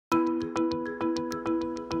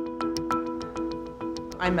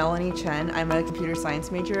I'm Melanie Chen. I'm a computer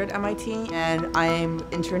science major at MIT, and I'm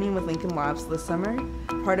interning with Lincoln Labs this summer.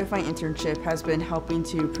 Part of my internship has been helping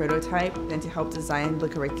to prototype and to help design the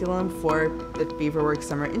curriculum for the Beaver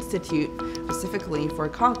Summer Institute, specifically for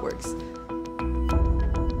Cog Works.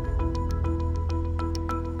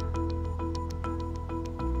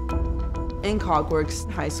 In Cog Works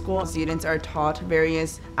High School, students are taught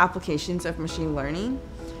various applications of machine learning.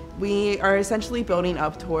 We are essentially building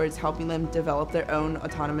up towards helping them develop their own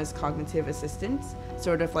autonomous cognitive assistants,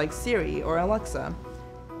 sort of like Siri or Alexa.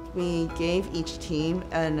 We gave each team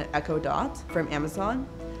an Echo Dot from Amazon,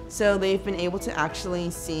 so they've been able to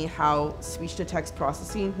actually see how speech-to-text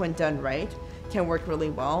processing, when done right, can work really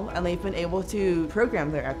well, and they've been able to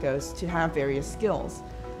program their Echoes to have various skills.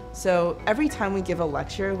 So every time we give a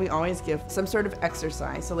lecture, we always give some sort of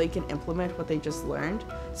exercise so they can implement what they just learned.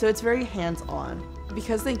 So it's very hands-on.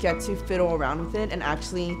 Because they get to fiddle around with it and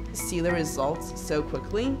actually see the results so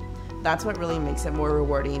quickly, that's what really makes it more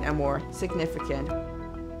rewarding and more significant.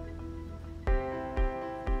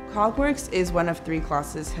 Cog Works is one of 3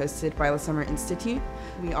 classes hosted by the Summer Institute.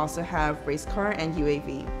 We also have race car and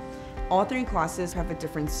UAV. All 3 classes have a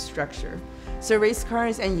different structure. So race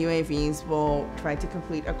cars and UAVs will try to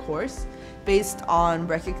complete a course based on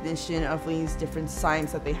recognition of these different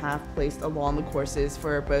signs that they have placed along the courses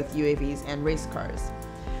for both UAVs and race cars.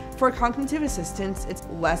 For cognitive assistance, it's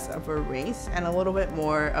less of a race and a little bit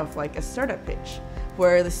more of like a startup pitch,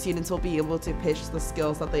 where the students will be able to pitch the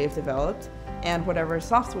skills that they have developed and whatever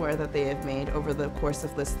software that they have made over the course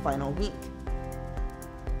of this final week.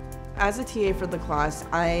 As a TA for the class,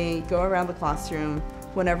 I go around the classroom.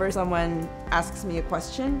 Whenever someone asks me a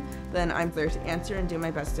question, then I'm there to answer and do my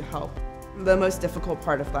best to help. The most difficult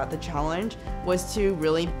part of that, the challenge, was to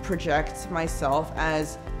really project myself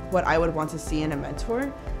as what I would want to see in a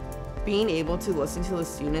mentor. Being able to listen to the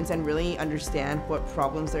students and really understand what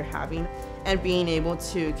problems they're having and being able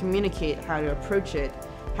to communicate how to approach it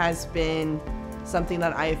has been something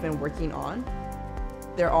that I've been working on.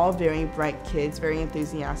 They're all very bright kids, very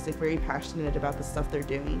enthusiastic, very passionate about the stuff they're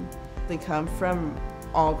doing. They come from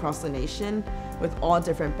all across the nation with all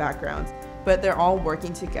different backgrounds, but they're all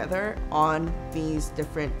working together on these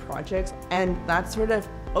different projects. And that sort of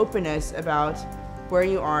openness about where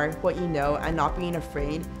you are, what you know, and not being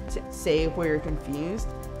afraid to say where you're confused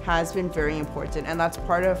has been very important. And that's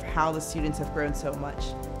part of how the students have grown so much.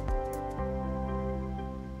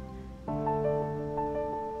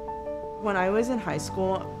 When I was in high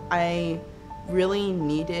school, I really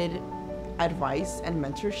needed advice and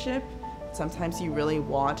mentorship. Sometimes you really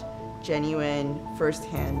want genuine,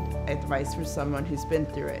 first-hand advice from someone who's been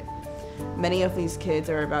through it. Many of these kids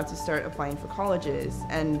are about to start applying for colleges,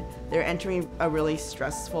 and they're entering a really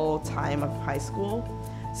stressful time of high school.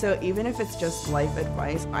 So even if it's just life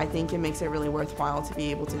advice, I think it makes it really worthwhile to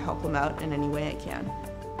be able to help them out in any way I can.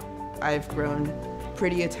 I've grown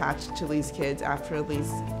pretty attached to these kids after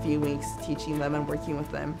these few weeks teaching them and working with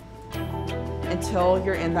them. Until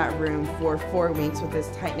you're in that room for 4 weeks with this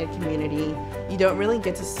tight-knit community, you don't really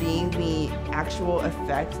get to see the actual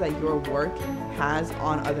effect that your work has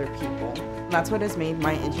on other people. And that's what has made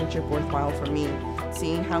my internship worthwhile for me,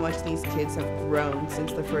 seeing how much these kids have grown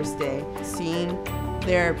since the first day, seeing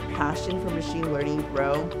their passion for machine learning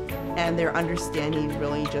grow and their understanding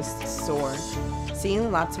really just soar. Seeing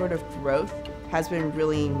that sort of growth has been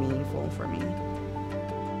really meaningful for me.